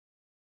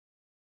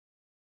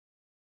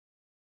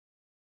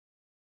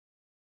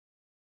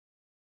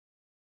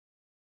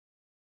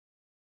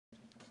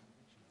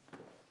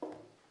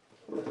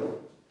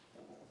Well,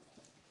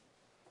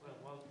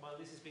 while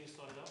this is being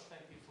started up,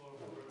 thank you for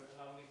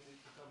allowing me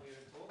to come here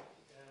and talk.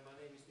 My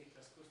name is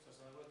Niclas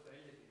Gustavsson. I work for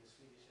ALIAS, the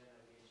Swedish air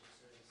navigation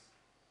service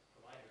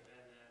provider,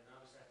 and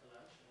now it's after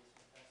lunch, and it's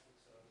fantastic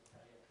sort of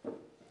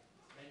Italian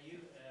menu,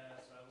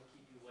 so I will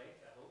keep you awake,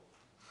 I hope.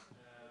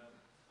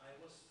 I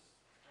was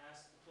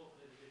asked to talk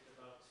a little bit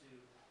about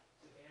two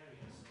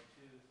areas, or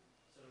two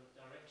sort of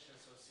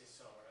directions of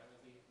CESAR, and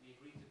we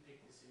agreed to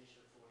pick this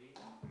initial 4D,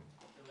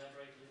 to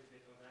elaborate a little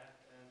bit on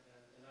that, and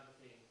another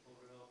thing,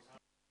 over and over.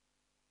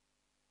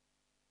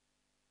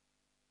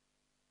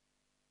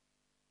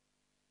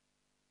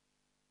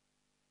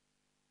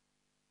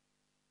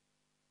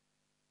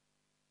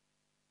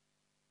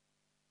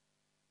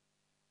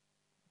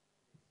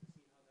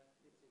 See how that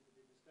fits into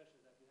the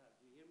discussion that we have.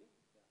 Do you hear me?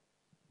 Yeah.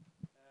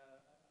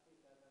 I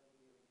think that will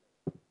be of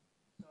interest.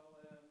 So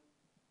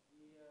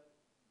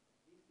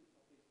these two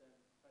topics then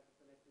try to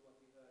connect to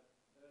what we heard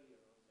earlier,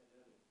 or said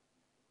earlier.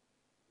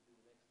 To do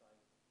the next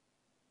slide.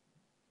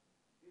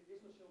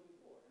 This was shown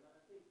before, and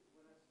I think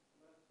when I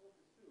talk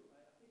this through,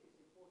 I think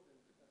it's important,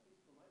 at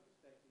least from my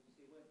perspective, to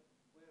see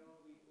where are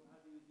we, or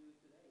how do we do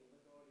it today?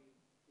 What are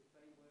the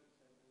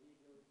frameworks and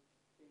legal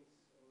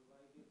things or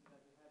liabilities that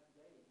we have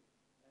today?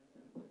 And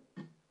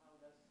how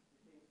does the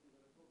things we're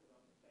going to talk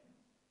about affect?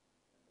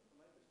 And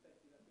from my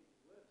perspective, I think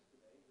it works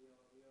today. We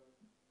are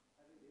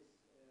having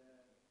this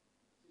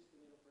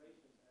system in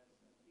operations as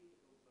Peter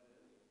talked about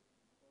earlier.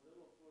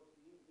 Although, of course,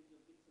 the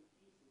individual bits and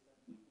pieces are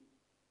treated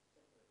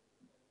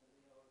separately, and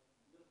they are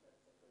looked at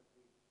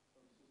separately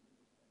from a system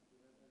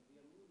perspective. And we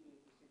are moving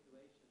into a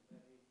situation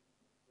where they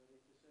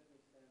to a certain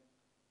extent,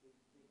 they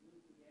glue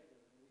together,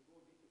 and it's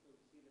more difficult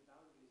to see the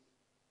boundaries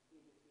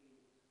in between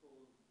what is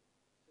called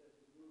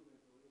certain movement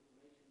or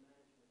information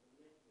management or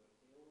network.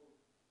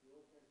 They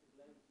all tend to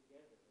blend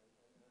together,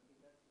 and I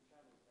think that's the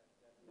challenge that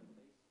we are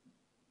facing.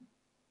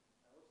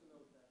 I also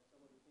note that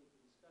some of the things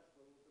we discussed,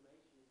 well,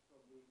 automation is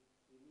probably,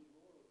 we need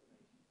more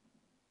automation.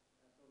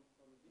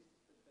 From a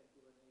business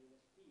perspective at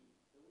ALSP,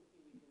 the only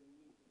thing we can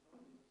meet the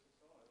targets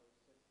of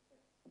CESAR or set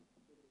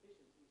the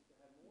efficiency is to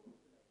have more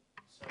automation.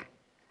 So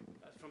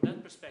from that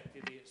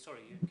perspective,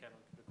 sorry, you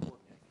cannot record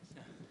me, I guess.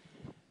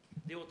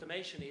 The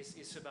automation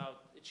is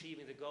about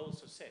achieving the goals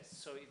of CES.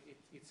 So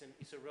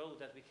it's a road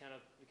that we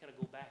cannot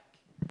go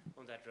back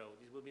on that road.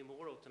 It will be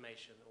more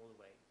automation all the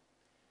way.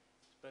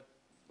 But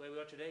where we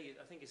are today,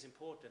 I think is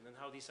important, and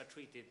how these are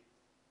treated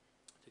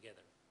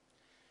together.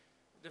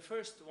 The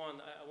first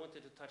one I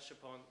wanted to touch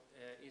upon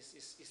is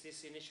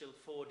this initial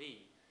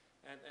 4D.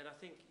 And I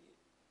think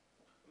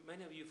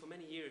many of you, for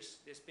many years,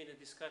 there's been a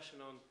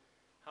discussion on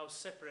how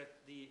separate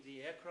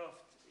the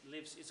aircraft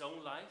lives its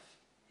own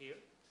life here.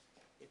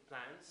 It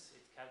plans,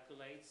 it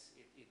calculates,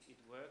 it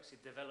works,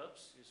 it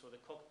develops. You saw the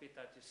cockpit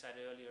that you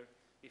said earlier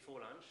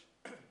before lunch.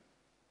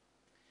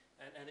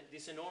 and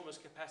this enormous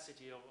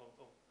capacity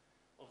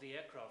of the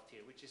aircraft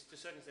here, which is to a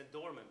certain extent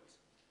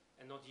dormant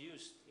and not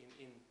used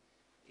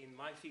in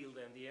my field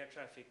and the air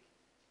traffic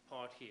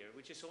part here,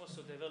 which is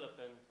also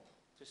developing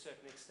to a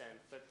certain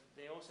extent. But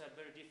they also have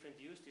very different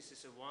use. This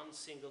is a one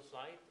single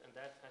flight, and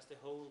that has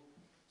the whole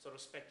sort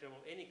of spectrum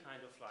of any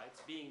kind of flights,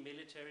 being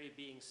military,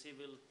 being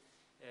civil,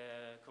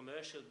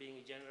 commercial,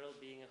 being general,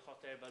 being a hot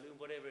air balloon,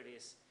 whatever it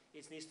is,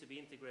 it needs to be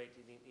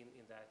integrated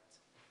in that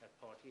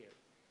part here.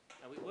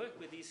 And we work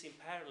with these in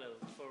parallel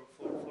for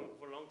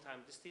a long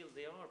time. Still,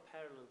 they are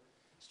parallel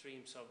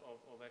streams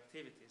of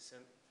activities.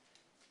 And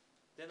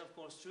then, of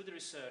course, through the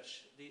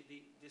research,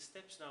 the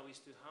steps now is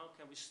to how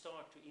can we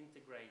start to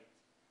integrate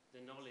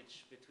the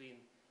knowledge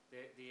between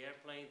the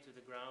airplane to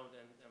the ground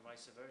and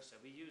vice versa.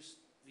 We use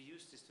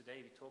this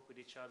today. We talk with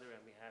each other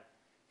and we have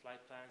flight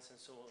plans and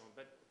so on.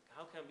 But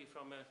how can we,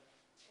 from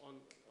on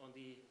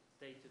the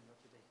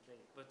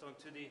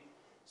onto the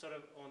sort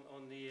of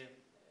on the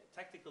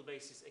tactical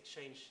basis,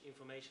 exchange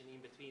information in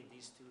between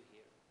these two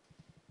here?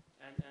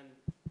 And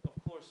of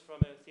course,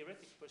 from a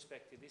theoretical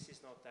perspective, this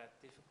is not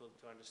that difficult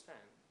to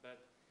understand. But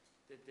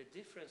the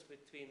difference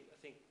between, I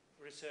think,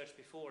 research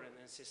before and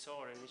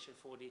CESAR and initial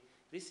 4D,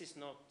 this is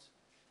not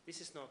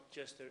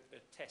just a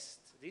test.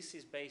 This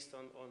is based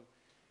on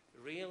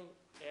real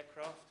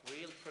aircraft,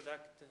 real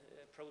product.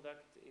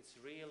 It's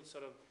real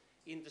sort of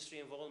industry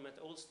involvement.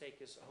 All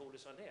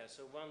stakeholders are there.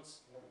 So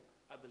once,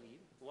 I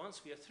believe,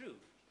 once we are through,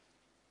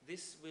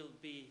 this will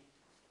be,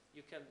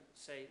 you can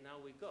say, now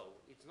we go.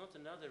 It's not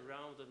another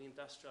round of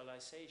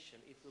industrialization.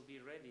 It will be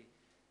ready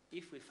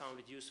if we found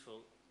it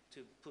useful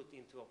to put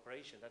into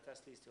operation. That's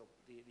at least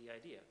the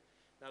idea.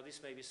 Now,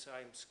 this maybe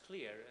sounds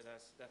clear, and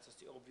that's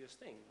just the obvious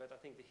thing, but I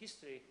think the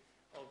history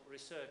of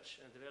research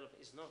and development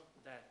is not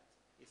that.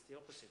 It's the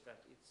opposite, that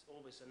it's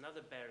always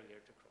another barrier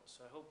to cross.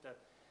 So I hope that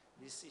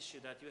this issue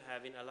that you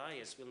have in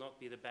ALIAS will not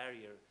be the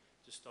barrier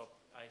to stop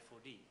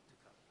I4D to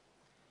come.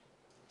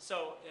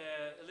 So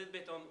a little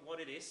bit on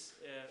what it is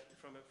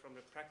from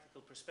a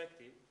practical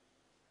perspective.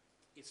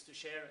 It's to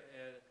share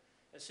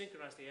and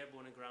synchronize the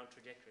airborne and ground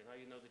trajectory. Now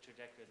you know the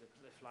trajectory,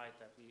 the flight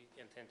that we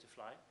intend to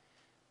fly.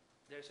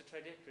 there's a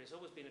trajectory. There's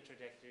always been a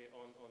trajectory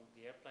on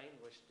the airplane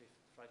which the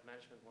flight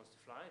management wants to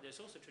fly. There's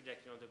also a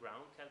trajectory on the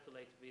ground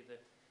calculated with the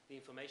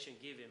information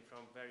given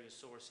from various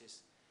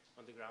sources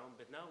on the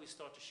ground. But now we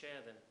start to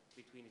share them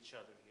between each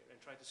other here and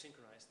try to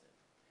synchronize them.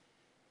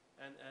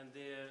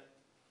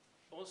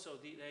 Also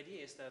the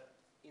idea is that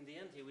in the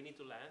end here we need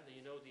to land, and you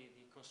know the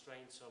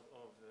constraints of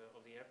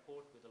the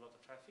airport with a lot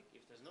of traffic.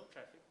 If there's no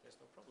traffic, there's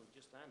no problem,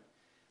 just land.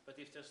 But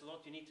if there's a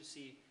lot, you need to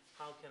see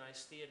how can I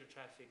steer the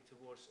traffic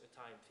towards a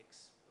time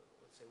fix.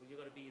 Let's say, well,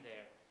 you've got to be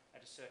there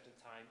at a certain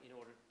time in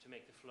order to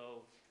make the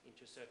flow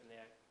into a certain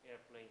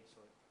airplanes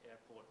or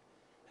airport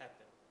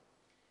happen.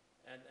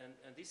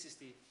 And this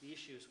is the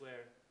issues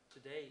where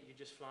today you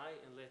just fly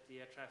and let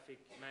the air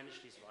traffic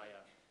manage this via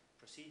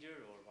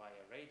procedure or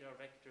via radar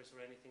vectors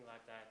or anything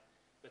like that.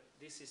 But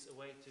this is a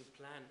way to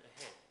plan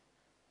ahead,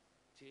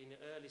 to in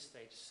an early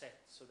stage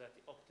set so that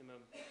the optimum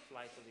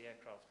flight of the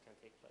aircraft can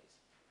take place.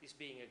 This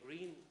being a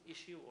green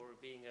issue or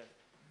being a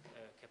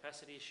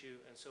capacity issue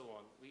and so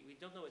on. We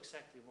don't know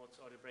exactly what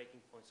are the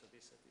breaking points of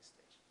this at this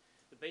stage.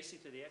 But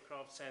basically the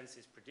aircraft sends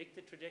its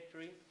predicted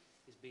trajectory,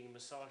 is being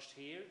massaged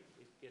here,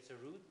 it gets a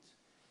route,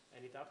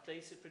 and it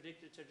updates its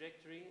predicted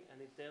trajectory, and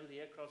then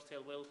the aircraft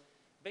tell, well,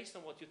 based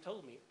on what you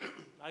told me,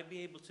 I'd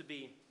be able to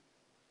be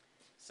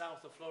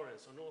south of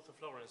Florence or north of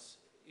Florence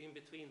in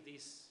between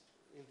these,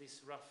 in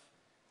this rough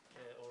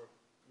or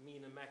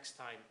mean and max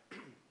time.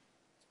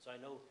 So I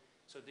know,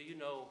 so do you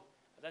know,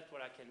 that's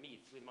where I can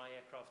meet with my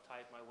aircraft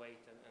type, my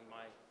weight, and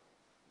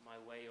my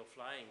way of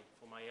flying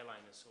for my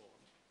airline and so on.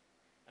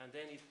 And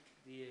then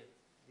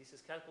this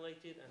is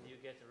calculated, and you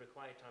get the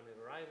required time of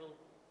arrival,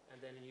 and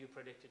then a new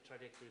predicted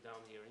trajectory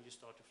down here, and you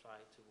start to fly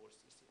towards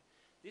this here.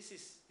 This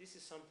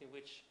is something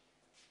which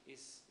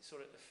is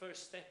sort of a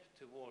first step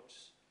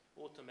towards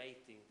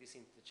automating this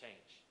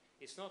interchange.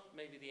 It's not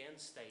maybe the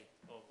end state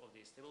of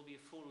this. There will be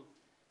a full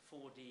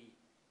 4D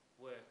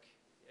work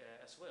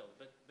as well,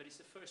 but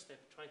it's the first step,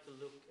 trying to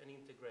look and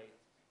integrate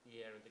the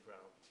air and the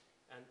ground.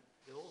 And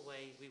the whole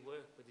way we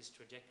work with this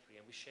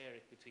trajectory and we share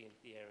it between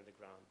the air and the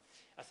ground,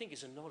 I think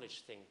it's a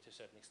knowledge thing to a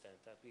certain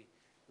extent, that we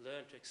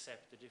learn to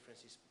accept the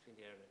differences between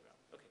the air and the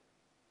ground. Okay.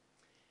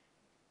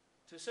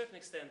 To a certain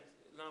extent,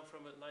 now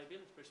from a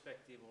liability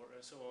perspective or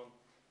so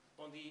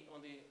on the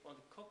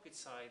cockpit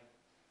side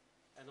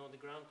and on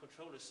the ground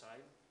controller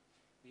side,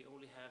 we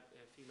only have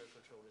female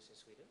controllers in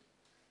Sweden.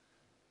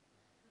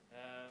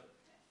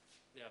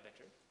 They are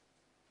better,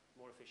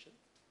 more efficient.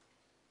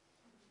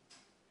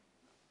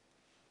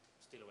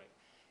 Still away.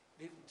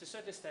 To a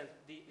certain extent,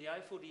 the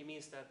i4D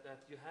means that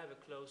you have a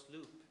closed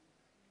loop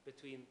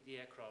between the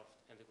aircraft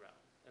and the ground.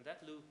 And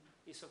that loop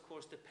is, of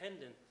course,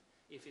 dependent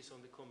if it's on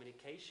the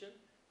communication,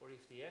 or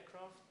if the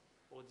aircraft,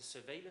 or the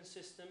surveillance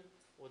system,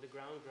 or the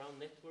ground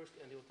network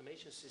and the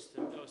automation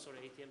system,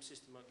 ATM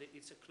system,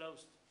 it's a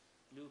closed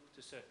loop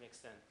to a certain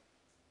extent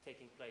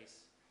taking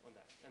place on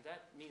that. And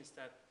that means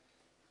that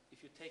if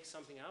you take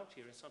something out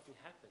here and something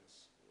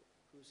happens,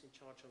 who's in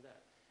charge of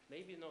that?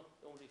 Maybe not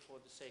only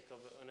for the sake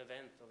of an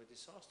event of a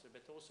disaster,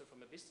 but also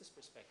from a business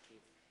perspective.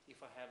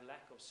 If I have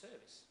lack of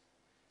service,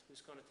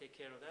 who's going to take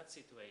care of that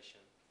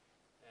situation?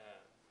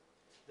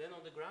 Then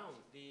on the ground,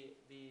 the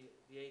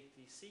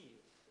ATC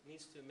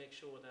needs to make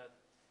sure that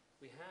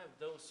we have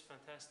those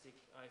fantastic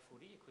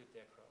i4D equipped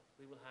aircraft.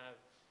 We will have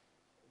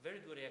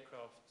very good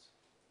aircraft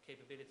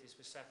capabilities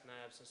with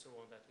sat-navs and so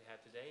on that we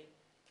have today,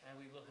 and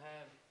we will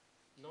have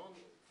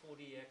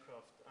non-4D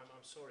aircraft,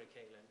 I'm sorry,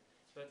 Kaylin,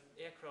 but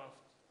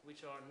aircraft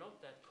which are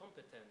not that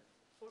competent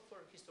for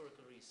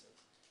historical reasons.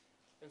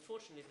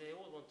 Unfortunately, they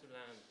all want to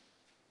land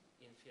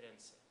in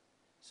Firenze.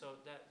 So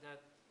that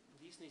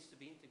this needs to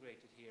be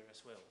integrated here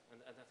as well.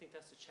 And I think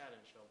that's the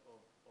challenge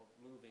of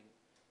moving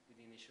with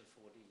the initial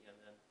 4D and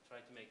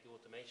try to make the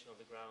automation on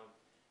the ground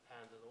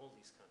handle all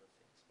these kind of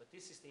things. But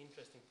this is the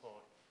interesting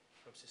part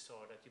from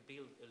CESAR, that you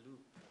build a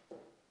loop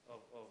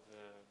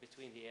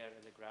between the air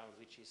and the ground,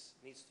 which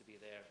needs to be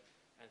there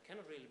and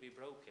cannot really be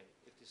broken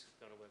if this is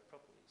going to work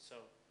properly.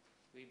 So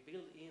we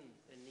build in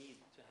a need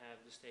to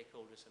have the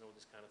stakeholders and all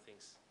these kind of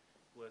things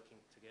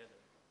working together.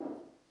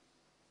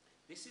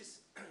 This is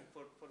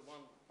for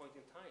one point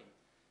in time,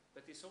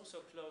 but it's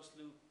also a closed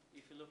loop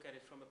if you look at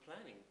it from a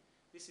planning.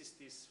 This is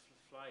this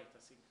flight,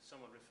 I think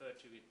someone referred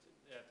to it,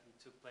 that it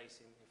took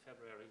place in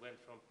February. It went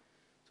from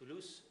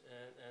Toulouse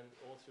and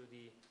all through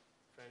the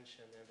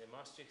French and the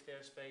Maastricht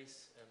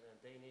airspace and then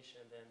Danish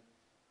and then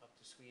up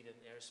to Sweden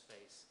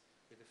airspace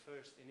with the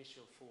first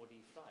initial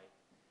 4D flight.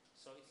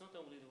 So it's not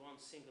only the one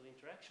single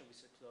interaction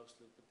with a closed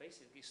loop, but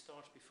basically it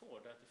starts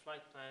before that. The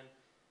flight plan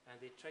and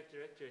the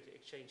trajectory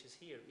exchanges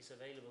here is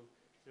available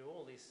through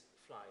all this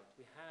flight.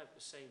 We have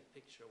the same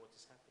picture of what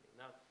is happening.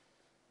 Now,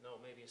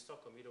 no, maybe in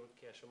Stockholm you don't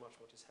care so much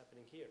what is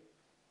happening here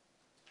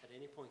at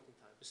any point in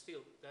time. But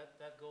still,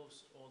 that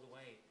goes all the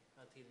way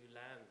until you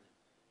land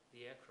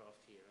the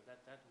aircraft here. And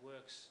that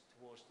works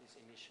towards this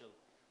initial,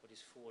 or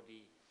this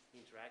 4D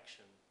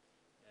interaction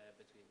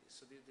between this.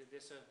 So there's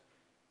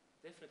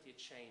definitely a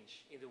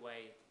change in the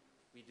way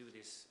we do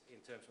this in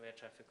terms of air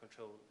traffic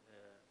control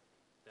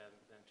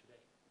than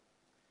today.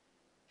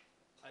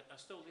 I I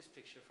stole this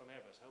picture from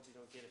Airbus. I hope you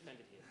don't get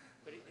offended here.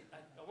 But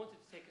I wanted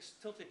to take a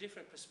totally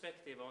different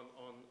perspective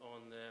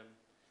on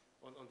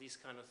these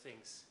kind of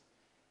things.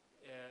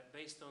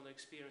 Based on the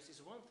experience,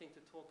 it's one thing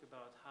to talk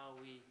about how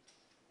we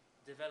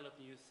develop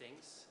new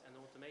things and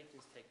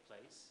automations take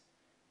place.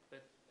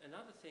 But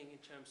another thing in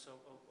terms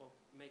of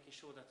making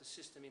sure that the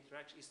system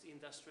interacts is the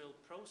industrial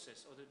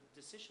process or the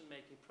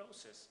decision-making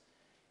process.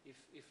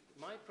 If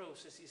my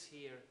process is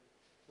here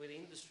with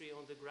industry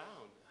on the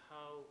ground,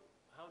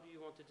 how do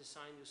you want to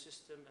design your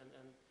system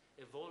and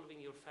evolving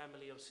your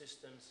family of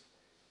systems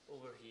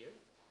over here?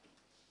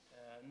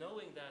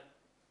 Knowing that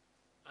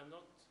I'm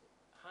not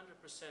 100%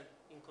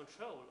 in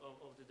control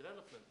of the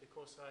development,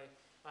 because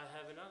I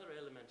have another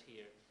element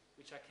here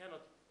which I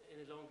cannot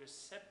any longer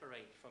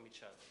separate from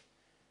each other.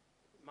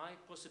 My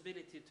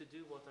possibility to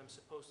do what I'm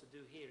supposed to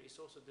do here is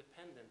also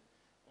dependent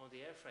on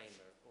the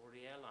airframer or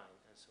the airline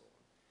and so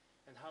on,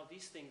 and how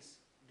these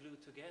things glue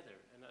together.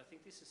 And I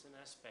think this is an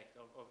aspect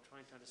of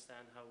trying to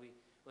understand how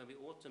when we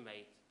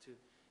automate,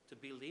 to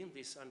build in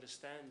this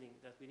understanding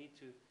that we need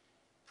to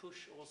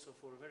push also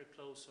for a very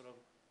close sort of,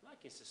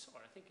 like in CESAR,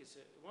 I think it's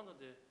one of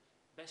the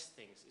best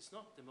things. It's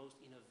not the most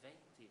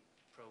innovative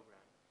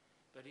program,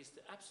 but it's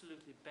the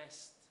absolutely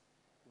best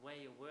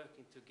way of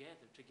working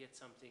together to get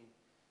something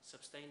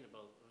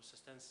sustainable or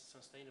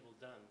sustainable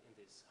done in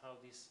this. How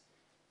this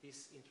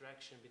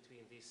interaction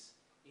between these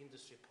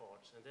industry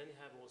parts, and then you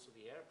have also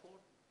the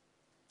airport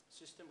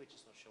system, which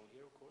is not shown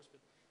here, of course,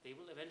 but they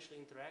will eventually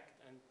interact.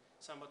 And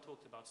someone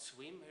talked about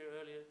swim here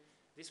earlier.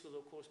 This will,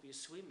 of course, be a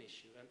swim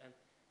issue, and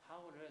how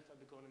on earth are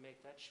we going to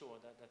make that sure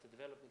that the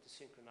development is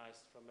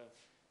synchronized from a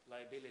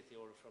liability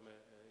or from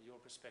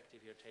your perspective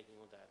here, taking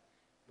on that,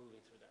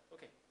 moving through that.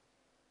 Okay.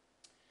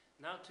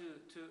 Now to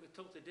a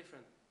totally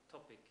different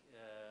topic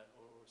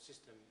or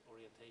system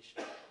orientation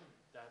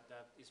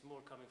that is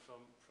more coming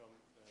from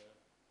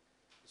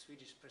the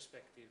Swedish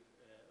perspective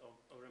of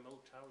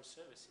remote tower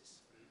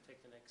services.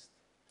 Take the next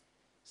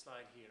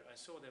slide here. I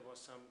saw there was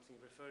something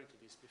referring to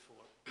this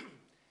before.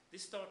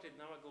 This started,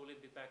 now I go a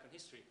little bit back on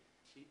history.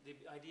 The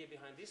idea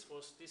behind this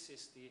was, this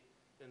is the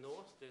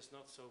north, there's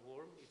not so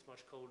warm, it's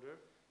much colder,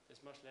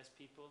 there's much less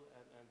people,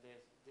 and the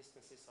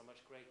distances are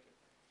much greater.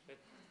 But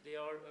they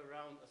are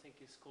around, I think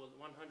it's called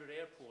 100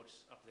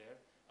 airports up there,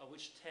 of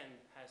which 10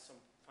 has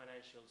some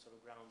financial sort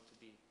of ground to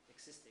be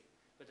existing.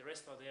 But the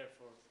rest are there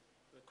for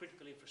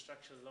critical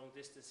infrastructure, long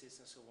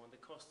distances and so on.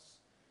 The costs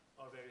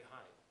are very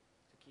high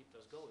to keep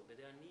those going, but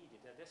they are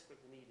needed, they're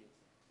desperately needed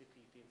to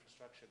keep the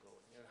infrastructure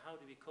going. And how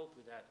do we cope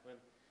with that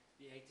when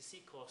the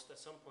ATC cost at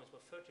some points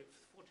were 40%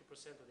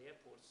 of the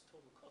airport's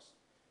total cost?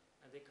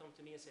 And they come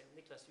to me and say,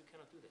 Niclas, you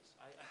cannot do this.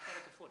 I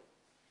cannot afford it.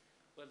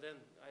 Well,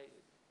 then I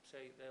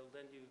say, well,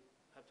 then you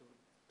have to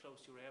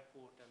close your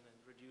airport and then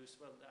reduce.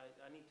 Well,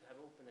 I need to have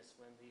openness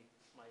when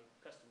my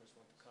customers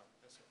want to come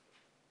and so forth.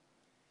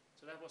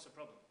 So that was a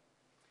problem.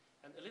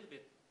 And a little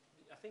bit,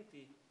 I think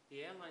the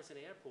airlines and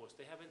the airports,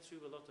 they have been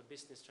through a lot of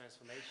business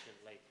transformation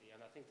lately. And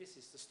I think this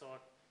is the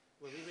start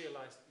where we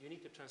realized you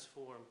need to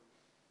transform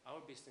our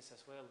business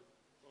as well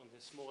on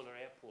the smaller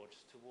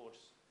airports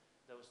towards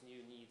those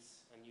new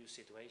needs and new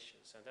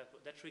situations. And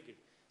that triggered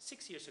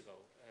 6 years ago.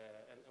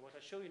 And what I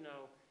show you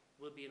now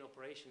will be in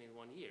operation in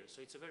 1 year.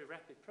 So it's a very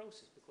rapid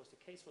process because the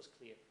case was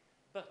clear.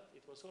 But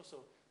it was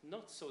also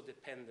not so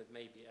dependent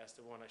maybe as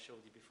the one I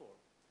showed you before.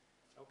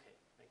 Okay,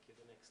 thank you.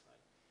 The next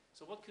slide.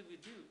 So what could we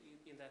do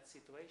in that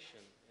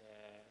situation?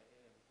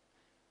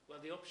 Well,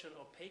 the option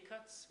of pay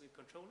cuts with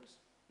controllers,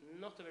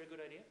 not a very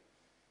good idea.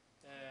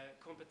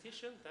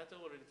 Competition, that's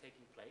already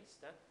taking place.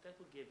 That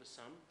will give us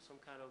some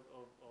kind of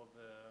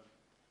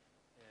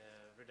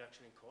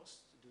reduction in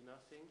cost. Do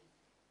nothing.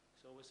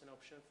 It's always an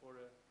option for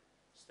a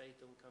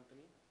state-owned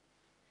company.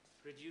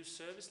 Reduce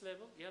service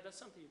level. Yeah, that's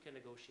something you can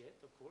negotiate,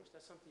 of course.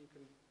 That's something you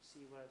can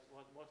see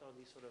what are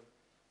the sort of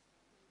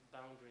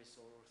boundaries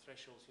or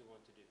thresholds you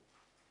want to do.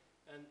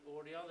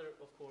 Or the other,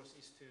 of course,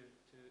 is to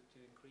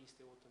increase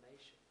the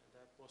automation. And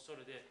that was sort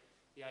of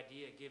the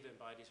idea given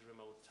by this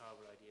remote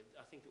tower idea.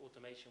 I think the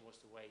automation was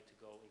the way to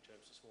go in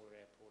terms of smaller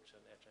airports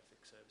and air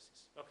traffic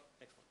services. Okay,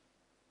 next one.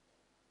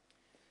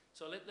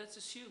 So let's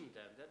assume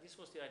then that this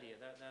was the idea,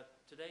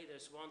 that today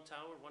there's one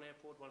tower, one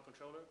airport, one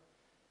controller,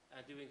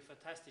 doing a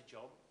fantastic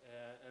job.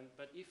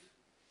 But if,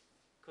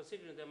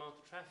 considering the amount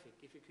of traffic,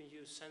 if you can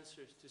use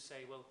sensors to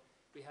say, well,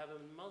 we have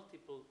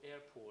multiple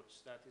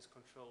airports that is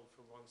controlled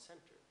from one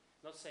center.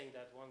 Not saying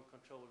that one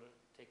controller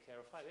take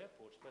care of 5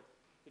 airports, but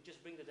we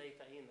just bring the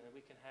data in and we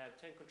can have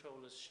 10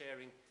 controllers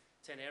sharing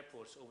 10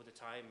 airports over the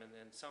time, and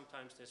then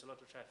sometimes there's a lot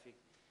of traffic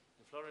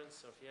in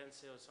Florence or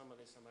Firenze or somewhere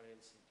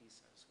else in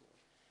Pisa and so on.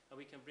 And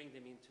we can bring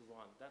them into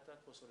one. That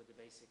was sort of the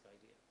basic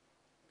idea.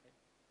 Okay.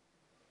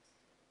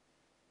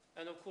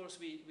 And of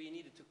course we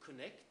needed to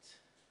connect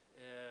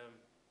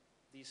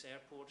these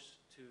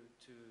airports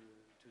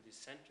to this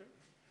center.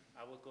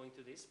 I will go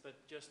into this,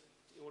 but just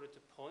in order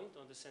to point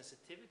on the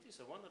sensitivity.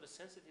 So one of the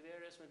sensitive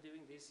areas when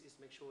doing this is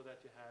make sure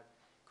that you have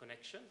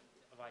connection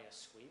via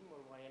swim or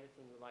via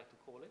anything you like to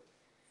call it.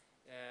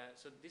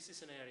 So this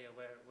is an area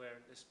where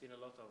there's been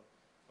a lot of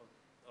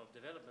of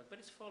development, but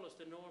it follows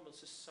the normal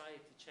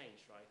society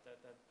change, right?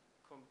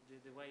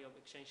 The way of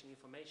exchanging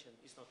information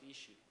is not the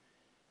issue.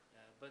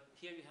 But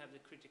here you have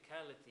the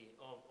criticality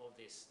of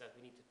this that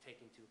we need to take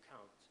into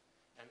account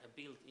and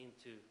build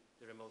into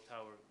the remote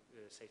tower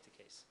safety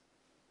case.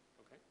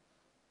 Okay.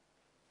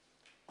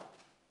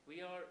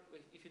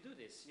 If you do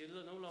this, you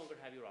no longer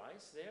have your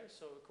eyes there.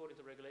 So according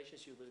to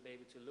regulations, you will be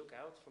able to look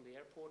out from the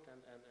airport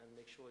and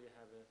make sure you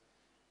have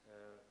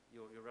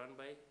your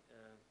runway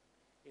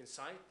in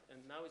sight.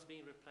 And now it's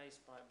being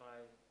replaced by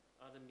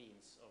other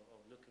means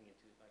of looking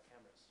into it, by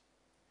cameras.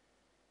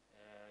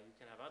 You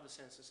can have other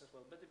sensors as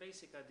well, but the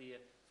basic idea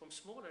from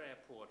smaller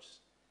airports,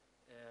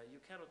 you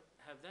cannot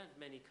have that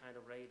many kind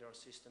of radar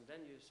system.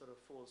 Then you sort of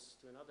falls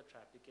to another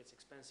trap. It gets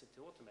expensive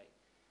to automate.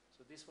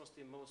 So this was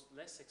the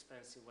less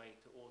expensive way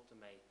to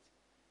automate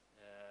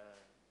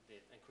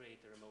and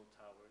create a remote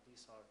tower.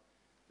 These are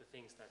the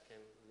things that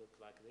can look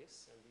like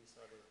this, and these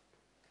are the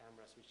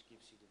cameras which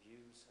gives you the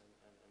views and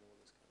all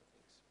these kind of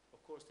things.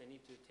 Of course, they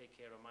need to take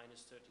care of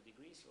minus 30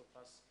 degrees or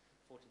plus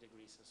 40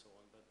 degrees and so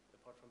on, but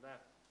apart from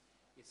that,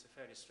 it's a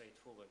fairly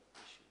straightforward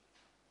issue.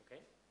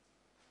 Okay?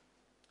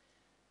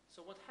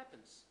 So what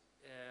happens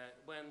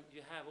when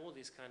you have all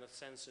these kind of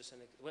sensors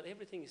and well,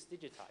 everything is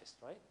digitized,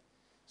 right?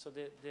 So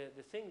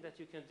the thing that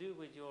you can do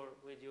with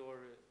your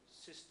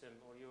system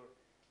or your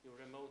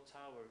remote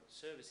tower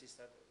service is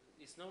that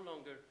it's no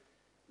longer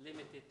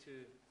limited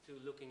to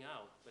looking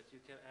out, but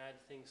you can add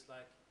things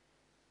like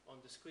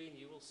on the screen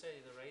you will say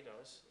the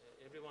radars.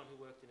 Everyone who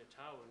worked in a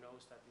tower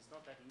knows that it's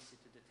not that easy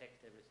to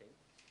detect everything.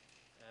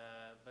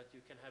 But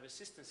you can have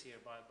assistance here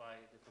by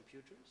the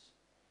computers.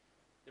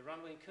 The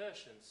runway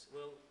incursions,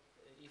 well,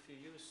 if you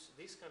use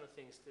these kind of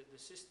things, the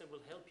system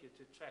will help you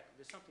to track.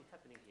 There's something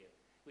happening here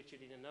which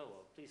you didn't know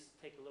of. Please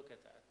take a look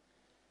at that.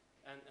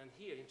 And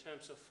here, in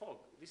terms of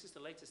fog, this is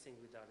the latest thing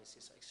we've done. It's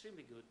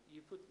extremely good.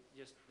 You put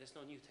there's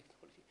no new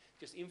technology,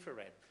 just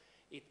infrared.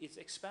 It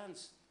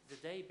expands. The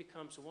day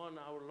becomes 1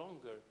 hour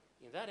longer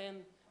in that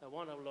end and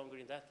 1 hour longer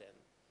in that end,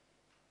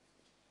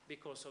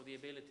 because of the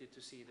ability to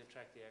see and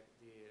track the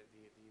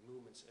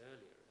movements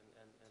earlier.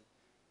 And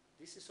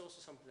this is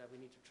also something that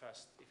we need to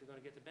trust. If you're going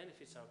to get the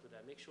benefits out of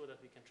that, make sure that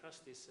we can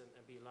trust this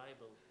and be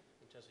liable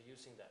in terms of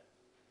using that.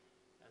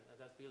 And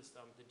that builds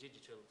down the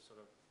digital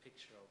sort of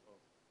picture of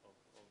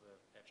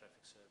air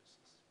traffic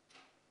services.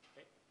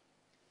 Okay?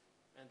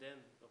 And then,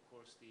 of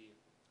course,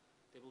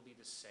 there will be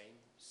the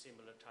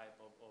similar type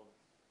of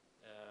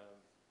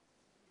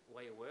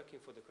way of working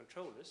for the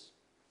controllers,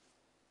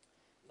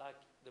 like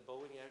the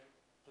Boeing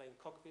airplane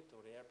cockpit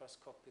or the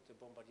Airbus cockpit, the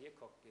Bombardier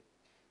cockpit.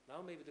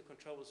 Now maybe the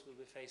controllers will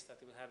be faced that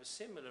they will have a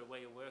similar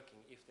way of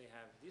working. If they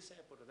have this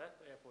airport or that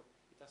airport,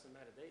 it doesn't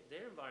matter.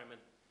 Their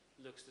environment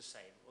looks the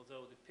same,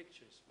 although the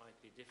pictures might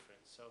be different.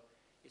 So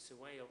it's a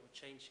way of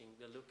changing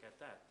the look at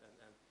that,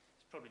 and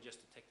it's probably just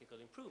a technical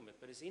improvement,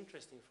 but it's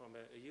interesting from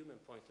a human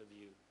point of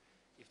view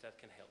if that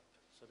can help.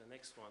 So the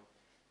next one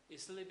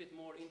is a little bit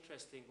more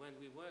interesting when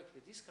we work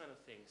with these kind of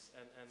things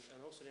and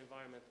also the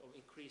environment of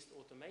increased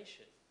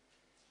automation.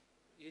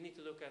 You need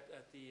to look at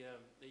the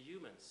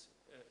humans.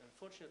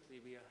 Unfortunately,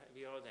 we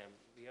are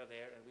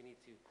there, and we need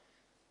to.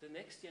 The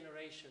next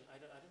generation, I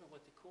don't know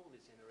what they call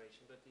this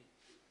generation, but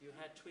you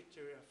had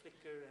Twitter and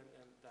Flickr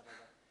and blah, blah,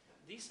 blah.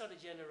 These are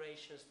the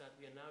generations that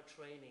we are now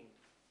training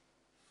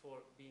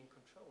for being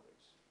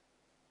controllers.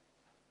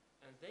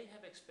 And they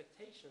have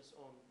expectations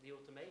on the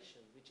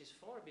automation, which is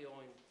far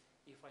beyond,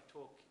 if I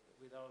talk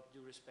without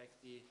due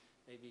respect,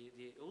 maybe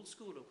the old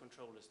school of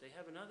controllers. They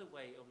have another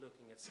way of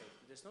looking at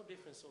safety. There's no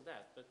difference on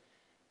that, but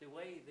the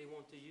way they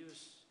want to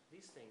use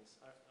these things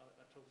are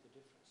totally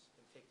different.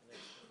 And take the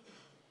next one.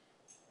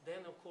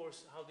 Then, of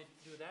course, how they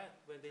do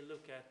that when they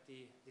look at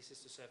this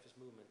is the surface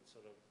movement,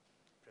 sort of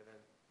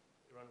prevent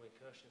runway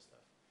incursion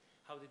stuff.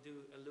 How they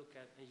do a look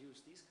at and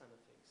use these kind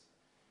of things.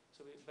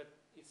 So, but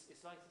it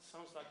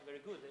sounds like very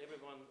good.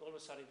 Everyone, all of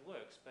a sudden it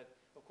works. But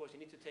of course, you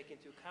need to take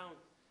into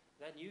account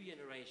that new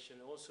generation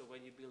also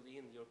when you build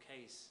in your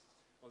case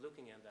on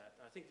looking at that.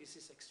 I think this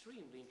is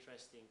extremely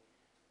interesting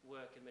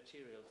work and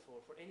material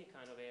for any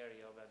kind of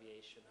area of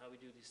aviation. How we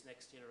do this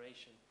next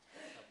generation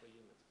of a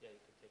human. Yeah,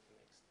 you can take the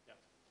next. Yeah.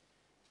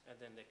 And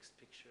then next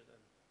picture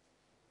then.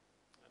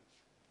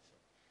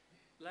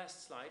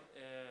 Last slide.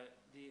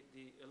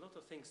 A lot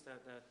of things that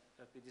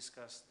we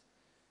discussed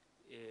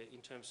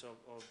in terms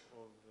of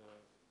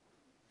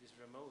this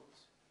remote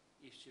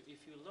issue.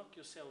 If you lock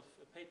yourself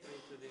a paper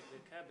into the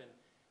cabin,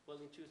 well,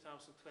 in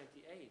 2028,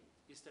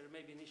 is there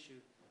maybe an issue?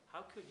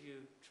 How could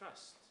you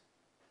trust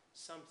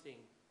something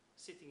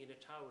sitting in a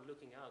tower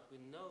looking out with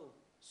no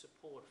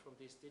support from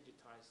this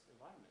digitized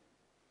environment?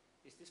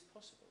 Is this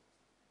possible?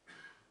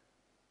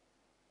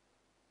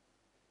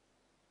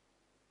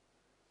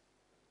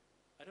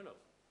 I don't know,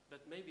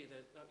 but maybe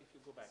if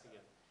you go back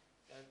again,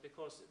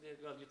 because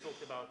well, you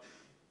talked about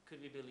could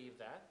we believe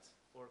that,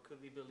 or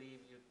could we believe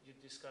you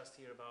discussed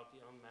here about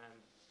the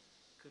unmanned?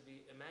 Could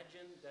we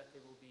imagine that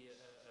there will be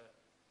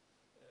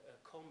a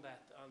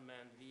combat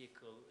unmanned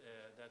vehicle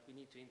that we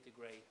need to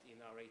integrate in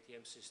our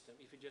ATM system.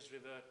 If we just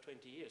revert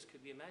 20 years,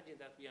 could we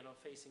imagine that we are now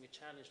facing a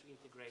challenge to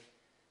integrate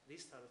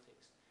these type of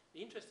things?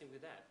 The interesting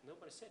with that,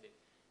 nobody said it,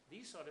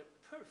 these are the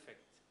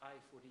perfect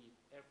i4D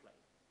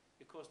airplane,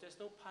 because there's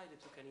no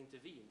pilot who can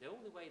intervene. The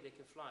only way they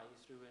can fly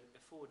is through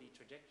a 4D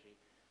trajectory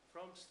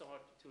from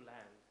start to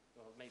land.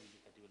 Well, maybe you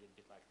can do a little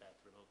bit like that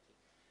remotely.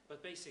 But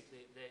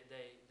basically,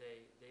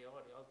 they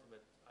are the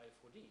ultimate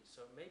i4D.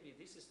 So maybe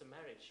this is the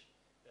marriage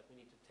that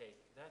we need to take,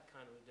 that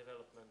kind of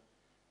development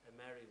and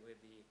marry with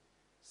the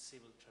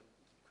civil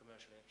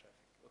commercial air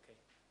traffic. Okay.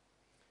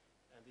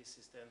 And this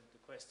is then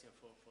the question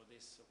for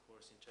this, of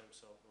course, in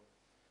terms of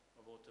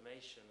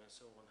automation and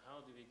so on. How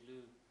do we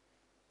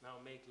now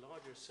make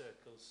larger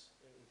circles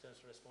in terms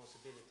of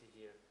responsibility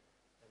here,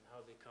 and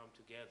how they come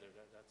together?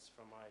 That's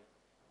from my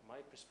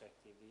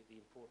perspective the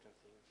important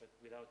thing, but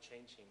without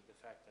changing the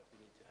fact that we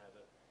need to have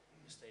a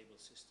stable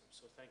system.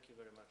 So thank you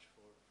very much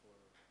for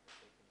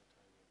taking the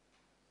time here.